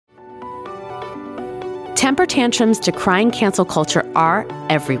Temper tantrums decrying cancel culture are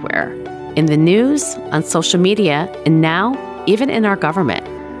everywhere. In the news, on social media, and now even in our government.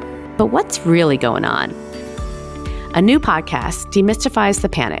 But what's really going on? A new podcast demystifies the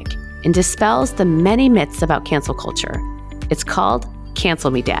panic and dispels the many myths about cancel culture. It's called Cancel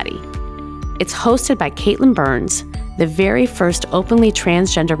Me Daddy. It's hosted by Caitlin Burns, the very first openly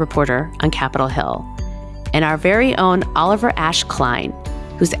transgender reporter on Capitol Hill, and our very own Oliver Ash Klein,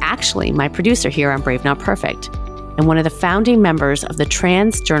 who's actually my producer here on Brave Not Perfect, and one of the founding members of the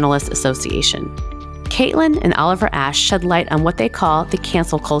Trans Journalists Association. Caitlin and Oliver Ash shed light on what they call the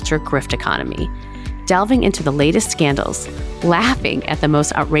cancel culture grift economy, delving into the latest scandals, laughing at the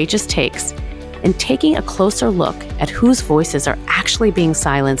most outrageous takes, and taking a closer look at whose voices are actually being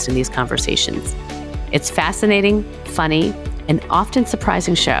silenced in these conversations. It's fascinating, funny, and often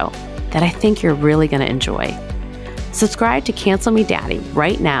surprising show that I think you're really going to enjoy. Subscribe to Cancel Me Daddy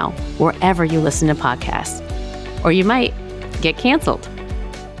right now, wherever you listen to podcasts, or you might get canceled.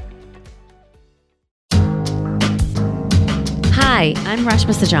 Hi, I'm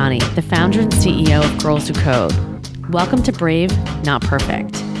Reshma Saujani, the founder and CEO of Girls Who Code. Welcome to Brave, Not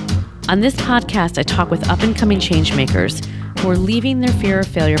Perfect. On this podcast, I talk with up-and-coming changemakers who are leaving their fear of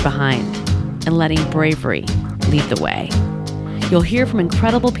failure behind and letting bravery lead the way. You'll hear from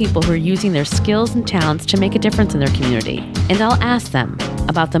incredible people who are using their skills and talents to make a difference in their community. And I'll ask them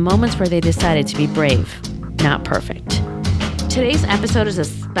about the moments where they decided to be brave, not perfect. Today's episode is a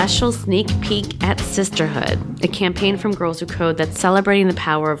special sneak peek at Sisterhood, a campaign from Girls Who Code that's celebrating the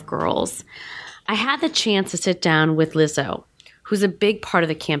power of girls. I had the chance to sit down with Lizzo, who's a big part of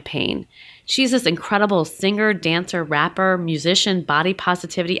the campaign. She's this incredible singer, dancer, rapper, musician, body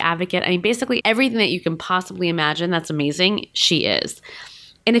positivity advocate. I mean, basically everything that you can possibly imagine that's amazing, she is.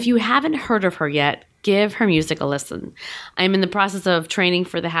 And if you haven't heard of her yet, give her music a listen. I'm in the process of training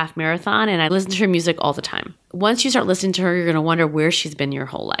for the half marathon, and I listen to her music all the time. Once you start listening to her, you're going to wonder where she's been your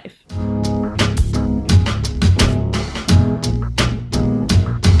whole life.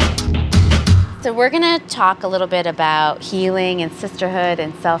 So we're going to talk a little bit about healing and sisterhood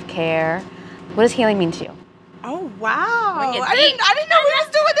and self-care. What does healing mean to you? Oh, wow. I didn't know we was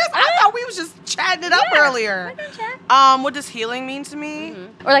doing this. I thought we was just chatting it up earlier. What does healing mean to me?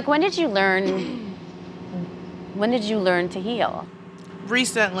 Mm-hmm. Or like, when did you learn to heal?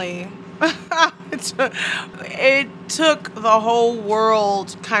 Recently. It took the whole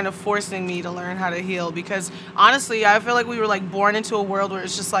world kind of forcing me to learn how to heal, because honestly, I feel like we were like born into a world where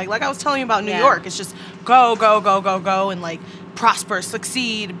it's just like I was telling you about New York. It's just go, go, go, go, go, and like prosper,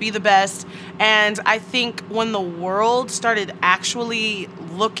 succeed, be the best. And I think when the world started actually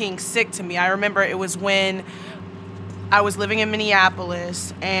looking sick to me, I remember it was when I was living in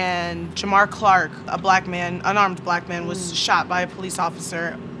Minneapolis and Jamar Clark, a black man, unarmed black man, was shot by a police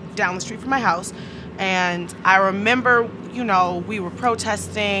officer down the street from my house. And I remember, we were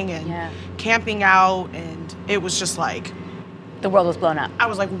protesting and camping out, and it was just like the world was blown up. I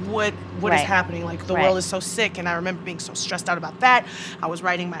was like, what is happening? Like, the world is so sick. And I remember being so stressed out about that. I was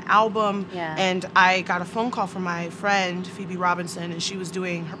writing my album, and I got a phone call from my friend, Phoebe Robinson, and she was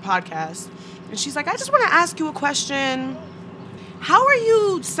doing her podcast. And she's like, I just want to ask you a question. How are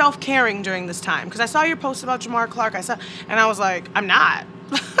you self-caring during this time? Because I saw your post about Jamar Clark. And I was like, I'm not.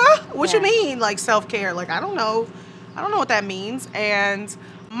 What you mean, like, self-care? Like, I don't know what that means. And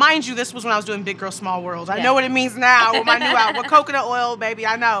mind you, this was when I was doing Big Girl Small World. I know what it means now with my new album, with coconut oil, baby,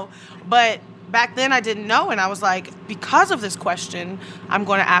 I know. But back then I didn't know, and I was like, because of this question, I'm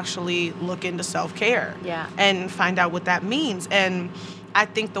going to actually look into self-care and find out what that means. And I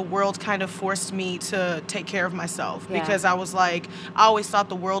think the world kind of forced me to take care of myself, because I was like, I always thought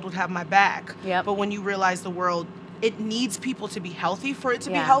the world would have my back. But when you realize the world, it needs people to be healthy for it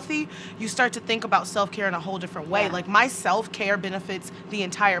to be healthy, you start to think about self-care in a whole different way. Like, my self-care benefits the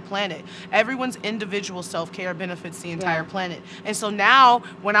entire planet. Everyone's individual self-care benefits the entire planet. And so now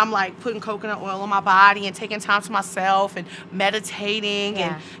when I'm like putting coconut oil on my body and taking time to myself and meditating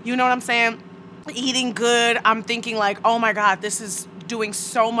and, you know what I'm saying, eating good, I'm thinking like, oh my God, this is doing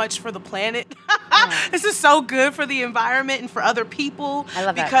so much for the planet. This is so good for the environment and for other people. I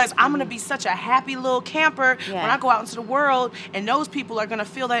love that. Because I'm going to be such a happy little camper when I go out into the world, and those people are going to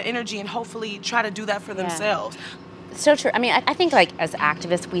feel that energy and hopefully try to do that for themselves. So true. I mean, I think like as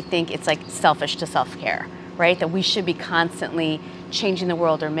activists, we think it's like selfish to self-care, right? That we should be constantly changing the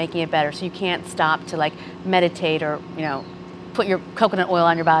world or making it better. So you can't stop to like meditate or, put your coconut oil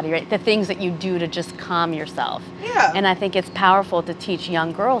on your body, right? The things that you do to just calm yourself. And I think it's powerful to teach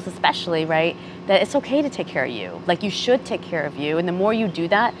young girls especially, right, that it's okay to take care of you. Like, you should take care of you. And the more you do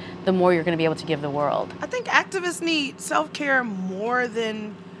that, the more you're going to be able to give the world. I think activists need self-care more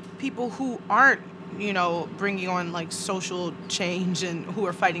than people who aren't you know, bringing on like social change and who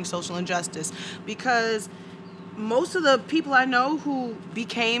are fighting social injustice, because most of the people I know who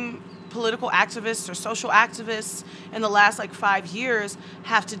became political activists or social activists in the last like 5 years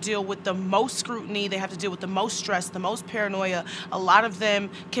have to deal with the most scrutiny. They have to deal with the most stress, the most paranoia. A lot of them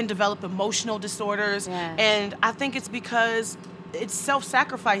can develop emotional disorders. Yeah. And I think it's because it's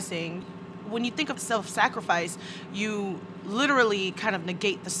self-sacrificing. When you think of self-sacrifice, you literally kind of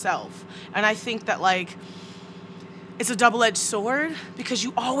negate the self. And I think that like it's a double-edged sword, because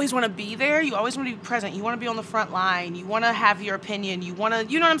you always want to be there. You always want to be present. You want to be on the front line. You want to have your opinion. You want to,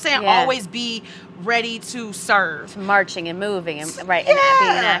 you know what I'm saying? Yeah. Always be ready to serve. Marching and moving and Yeah. and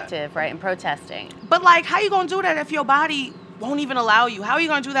being active, right, and protesting. But like, how you gonna do that if your body won't even allow you? How are you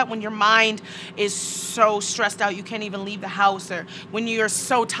gonna do that when your mind is so stressed out you can't even leave the house, or when you're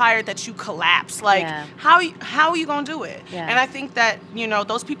so tired that you collapse? Like, how are you gonna do it? Yeah. And I think that, you know,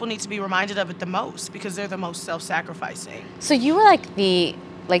 those people need to be reminded of it the most, because they're the most self-sacrificing. So you were like the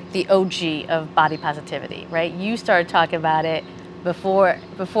OG of body positivity, right? You started talking about it before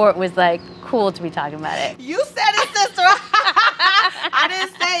it was like cool to be talking about it. You said it, sister. I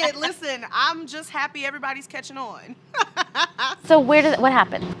didn't say it. Listen, I'm just happy everybody's catching on. So what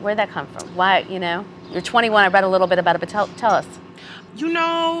happened? Where'd that come from? Why, you know, you're 21, I read a little bit about it, but tell us. You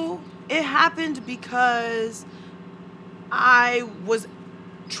know, it happened because I was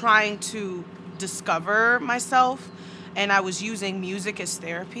trying to discover myself, and I was using music as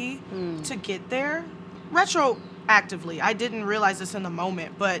therapy to get there. Retroactively, I didn't realize this in the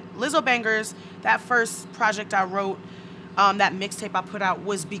moment, but Lizzo Bangers, that first project I wrote, that mixtape I put out,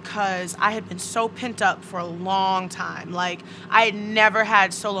 was because I had been so pent up for a long time. Like, I had never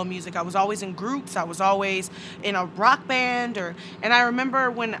had solo music. I was always in groups. I was always in a rock band. And I remember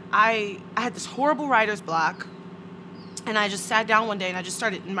when I had this horrible writer's block, and I just sat down one day and I just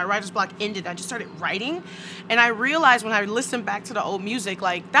started, and my writer's block ended. I just started writing. And I realized when I listened back to the old music,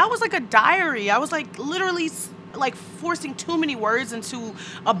 like, that was like a diary. I was like literally like forcing too many words into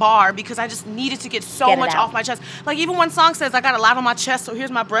a bar because I just needed to get so much off my chest. Like, even one song says I got a lot on my chest, so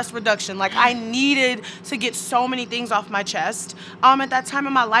here's my breast reduction. Like, I needed to get so many things off my chest. At that time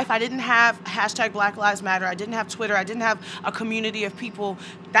in my life, I didn't have hashtag Black Lives Matter. I didn't have Twitter. I didn't have a community of people.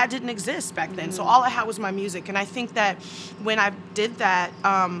 That didn't exist back then. So all I had was my music. And I think that when I did that,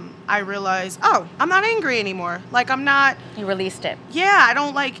 I realized, oh, I'm not angry anymore. Like, I'm not. You released it. Yeah, I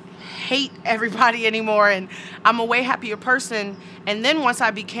don't like hate everybody anymore, and I'm a way happier person. And then once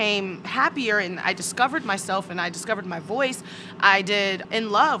I became happier and I discovered myself and I discovered my voice, I did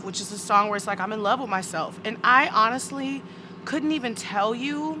In Love, which is a song where it's like I'm in love with myself. And I honestly couldn't even tell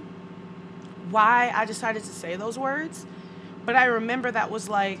you why I decided to say those words, but I remember that was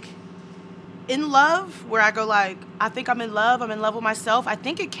like in love, where I go like, I think I'm in love with myself. I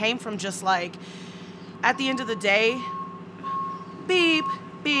think it came from just like, at the end of the day, beep,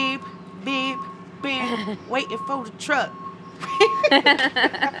 beep, beep, beep, waiting for the truck.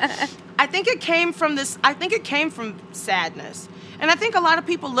 I think it came from sadness. And I think a lot of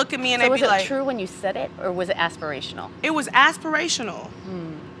people look at me and they be like... was it true when you said it, or was it aspirational? It was aspirational.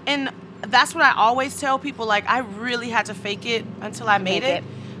 And that's what I always tell people, like, I really had to fake it until I made it.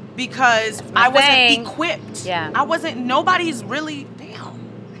 Because I wasn't equipped. Yeah. Nobody's really...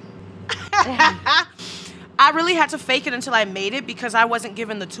 I really had to fake it until I made it, because I wasn't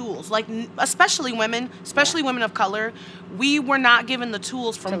given the tools. Like, especially women of color, we were not given the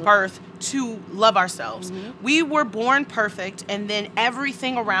tools from birth to love ourselves. We were born perfect, and then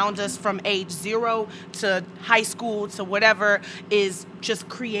everything around us from age 0 to high school to whatever is just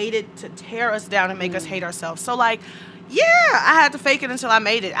created to tear us down and make us hate ourselves. So, like, yeah, I had to fake it until I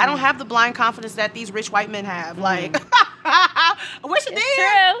made it. I don't have the blind confidence that these rich white men have. Like, I wish I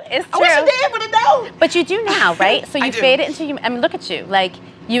did. It's true. I wish I did, but I don't. But you do now, right? So you do. fade it until you, I mean, look at you. Like,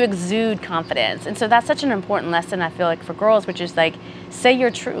 you exude confidence. And so that's such an important lesson, I feel like, for girls, which is like, say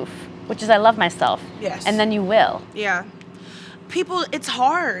your truth, which is I love myself. Yes. And then you will. Yeah. People, it's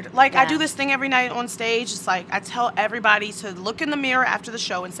hard. Like, I do this thing every night on stage. It's like, I tell everybody to look in the mirror after the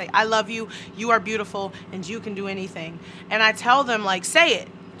show and say, I love you, you are beautiful, and you can do anything. And I tell them, like, say it.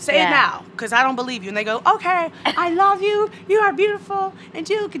 Say it now, because I don't believe you. And they go, okay, I love you, you are beautiful, and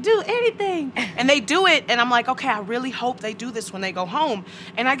you can do anything. And they do it, and I'm like, okay, I really hope they do this when they go home.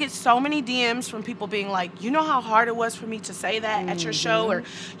 And I get so many DMs from people being like, you know how hard it was for me to say that at your show? Or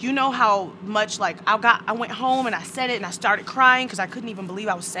you know how much, like, I went home and I said it and I started crying because I couldn't even believe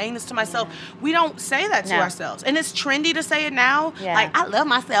I was saying this to myself. We don't say that to ourselves. And it's trendy to say it now. Like, I love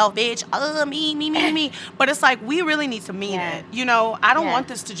myself, bitch. Me. But it's like, we really need to mean it. You know, I don't want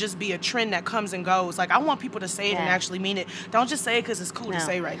this to to just be a trend that comes and goes. Like, I want people to say it and actually mean it. Don't just say it because it's cool to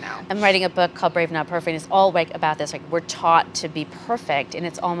say right now. I'm writing a book called Brave Not Perfect. It's all like about this. Like, we're taught to be perfect, and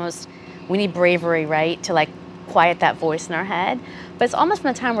it's almost, we need bravery, right, to like quiet that voice in our head. But it's almost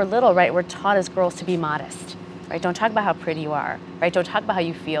from the time we're little, right, we're taught as girls to be modest. Right? Don't talk about how pretty you are, right? Don't talk about how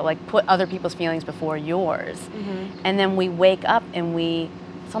you feel. Like, put other people's feelings before yours. And then we wake up and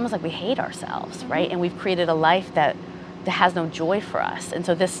it's almost like we hate ourselves, right? And we've created a life that has no joy for us. And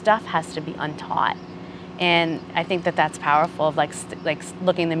so this stuff has to be untaught. And I think that that's powerful, of like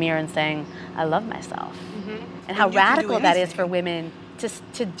looking in the mirror and saying, I love myself. And how radical that is for women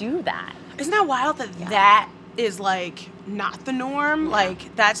to do that. Isn't that wild that that is like not the norm?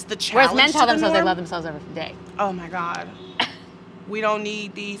 Like, that's the challenge. Whereas men tell themselves they love themselves every day. Oh my God. We don't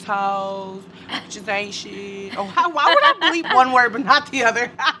need these hoes. Just ain't shit. Oh, why would I bleep one word but not the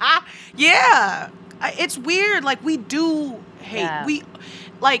other? Yeah. It's weird. Like, we do hate. Yeah.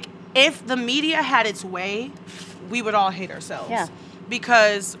 Like, if the media had its way, we would all hate ourselves. Yeah.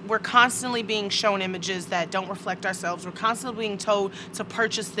 Because we're constantly being shown images that don't reflect ourselves. We're constantly being told to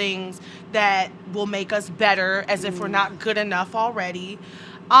purchase things that will make us better, as if we're not good enough already.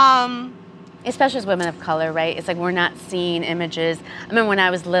 Especially as women of color, right? It's like we're not seeing images. I remember when I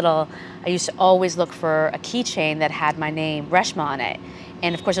was little, I used to always look for a keychain that had my name, Reshma, on it.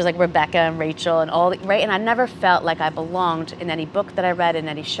 And of course, there's like Rebecca and Rachel and all, right? And I never felt like I belonged in any book that I read, in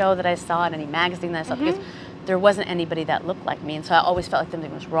any show that I saw, in any magazine that I saw, because there wasn't anybody that looked like me. And so I always felt like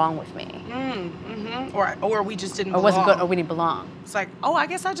something was wrong with me. Or we just didn't belong. Or wasn't good, or we didn't belong. It's like, oh, I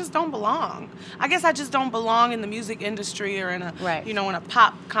guess I just don't belong. I guess I just don't belong in the music industry or in a, in a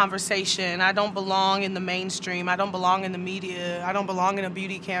pop conversation. I don't belong in the mainstream. I don't belong in the media. I don't belong in a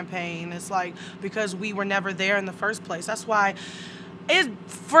beauty campaign. It's like, because we were never there in the first place. That's why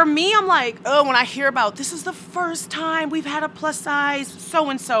for me, I'm like, oh, when I hear about this is the first time we've had a plus size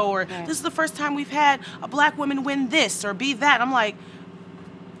so-and-so, or this is the first time we've had a black woman win this or be that, I'm like,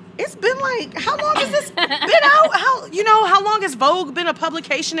 it's been like, how long has this been out? How long has Vogue been a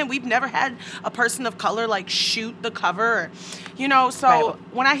publication and we've never had a person of color like shoot the cover? So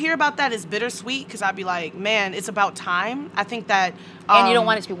when I hear about that, it's bittersweet, because I'd be like, man, it's about time. I think that... and you don't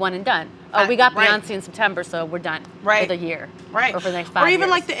want it to be one and done. Oh, we got Beyonce in September, so we're done for the year. Right. Or for the next 5 years. Or even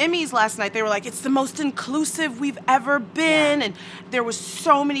like the Emmys last night, they were like, it's the most inclusive we've ever been. And there was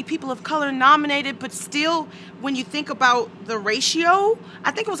so many people of color nominated, but still, when you think about the ratio,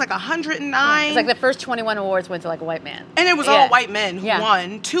 I think it was like 109. It's like the first 21 awards went to like a white man. And it was all white men who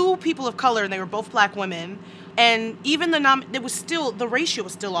won. 2 people of color, and they were both black women. And even the ratio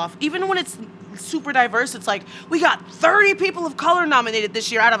was still off. Even when it's super diverse, it's like, we got 30 people of color nominated this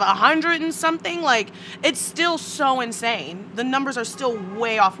year out of 100 and something. Like, it's still so insane. The numbers are still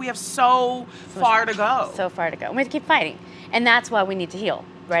way off. We have so far to go. So far to go. We have to keep fighting. And that's why we need to heal,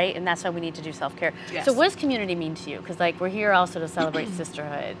 right? And that's why we need to do self-care. Yes. So what does community mean to you? Because like, we're here also to celebrate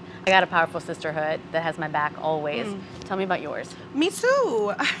sisterhood. I got a powerful sisterhood that has my back always. Tell me about yours. Me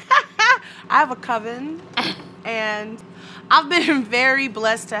too. I have a coven, and I've been very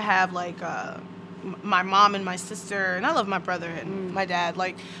blessed to have like my mom and my sister, and I love my brother and my dad.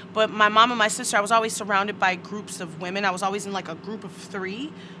 But my mom and my sister, I was always surrounded by groups of women. I was always in like a group of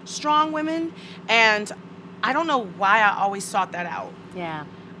 3 strong women, and I don't know why I always sought that out. Yeah.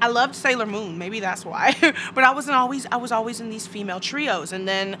 I loved Sailor Moon, maybe that's why. But I was always in these female trios. And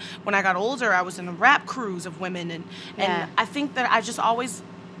then when I got older, I was in a rap crews of women, and I think that I just always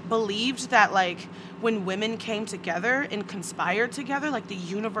believed that like when women came together and conspired together, like the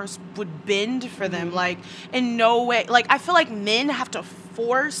universe would bend for them. Like, in no way, like I feel like men have to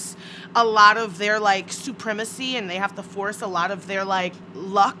force a lot of their like supremacy, and they have to force a lot of their like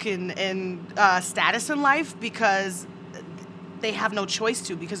luck and status in life, because they have no choice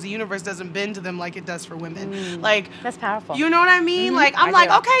to, because the universe doesn't bend to them like it does for women. Like, that's powerful. You know what I mean? Like, I'm like,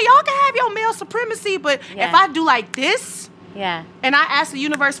 okay, y'all can have your male supremacy, but if I do like this, and I ask the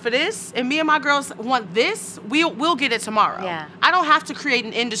universe for this, and me and my girls want this, we'll get it tomorrow. I don't have to create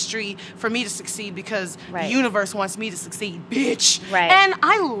an industry for me to succeed because the universe wants me to succeed, bitch. And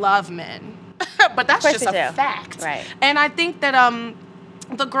I love men, but that's just a fact. And I think that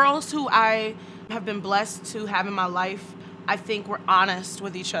the girls who I have been blessed to have in my life, I think we're honest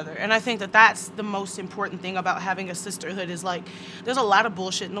with each other. And I think that that's the most important thing about having a sisterhood, is like, there's a lot of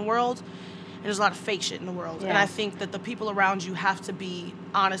bullshit in the world, and there's a lot of fake shit in the world. And I think that the people around you have to be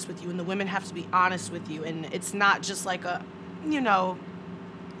honest with you, and the women have to be honest with you. And it's not just like a,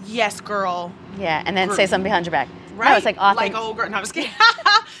 yes, girl. And then say something behind your back. Right. No, it's like often. Like, oh, girl, no, I'm just kidding.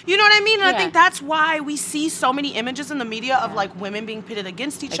 You know what I mean? And I think that's why we see so many images in the media of like women being pitted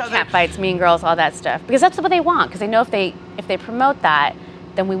against each other. Cat fights, mean girls, all that stuff. Because that's what they want. Because they know if they promote that,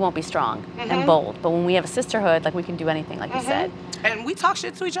 then we won't be strong and bold. But when we have a sisterhood, like we can do anything, like you said. And we talk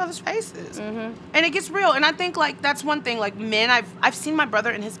shit to each other's faces. And it gets real. And I think like that's one thing, like men, I've seen my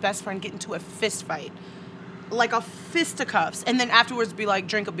brother and his best friend get into a fist fight. Like a fisticuffs, and then afterwards be like,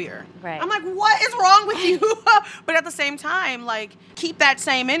 drink a beer. Right. I'm like, what is wrong with you? But at the same time, like, keep that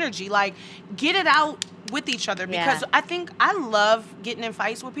same energy. Like, get it out with each other, because I think I love getting in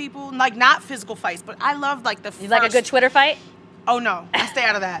fights with people. Like, not physical fights, but I love like the You like a good Twitter fight? Oh no, I stay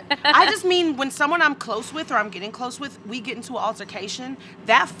out of that. I just mean when someone I'm close with or I'm getting close with, we get into an altercation.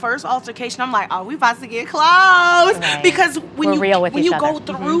 That first altercation, I'm like, oh, we about to get close. Right. Because when you go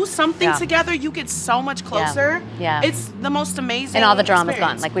through something together, you get so much closer. Yeah. It's the most amazing. And all the drama's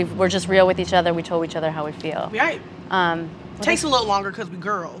gone. Like we're just real with each other. We told each other how we feel. Right. Takes a little longer because we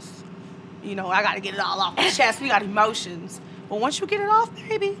girls. You know, I got to get it all off my chest. We got emotions. But once you get it off,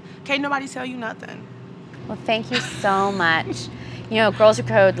 baby, can't nobody tell you nothing. Well, thank you so much. You know, Girls Who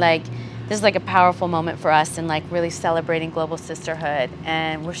Code, like, this is like a powerful moment for us in like really celebrating global sisterhood.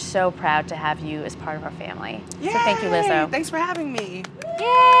 And we're so proud to have you as part of our family. Yay! So thank you, Lizzo. Thanks for having me. Yay!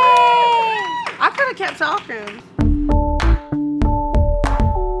 I could have kept talking.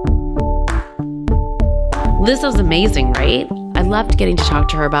 Lizzo's amazing, right? I loved getting to talk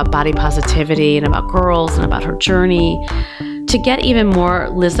to her about body positivity and about girls and about her journey. To get even more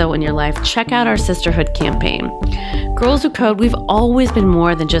Lizzo in your life, check out our sisterhood campaign. Girls Who Code, we've always been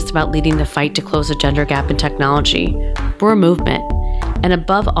more than just about leading the fight to close a gender gap in technology. We're a movement. And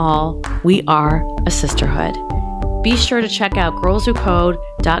above all, we are a sisterhood. Be sure to check out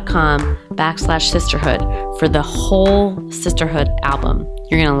girlswhocode.com/sisterhood for the whole sisterhood album.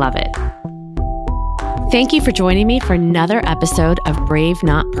 You're going to love it. Thank you for joining me for another episode of Brave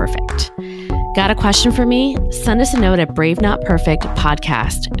Not Perfect. Got a question for me? Send us a note at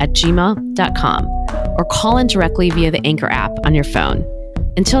bravenotperfectpodcast@gmail.com or call in directly via the Anchor app on your phone.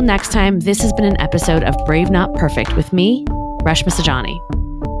 Until next time, this has been an episode of Brave Not Perfect with me, Reshma Saujani.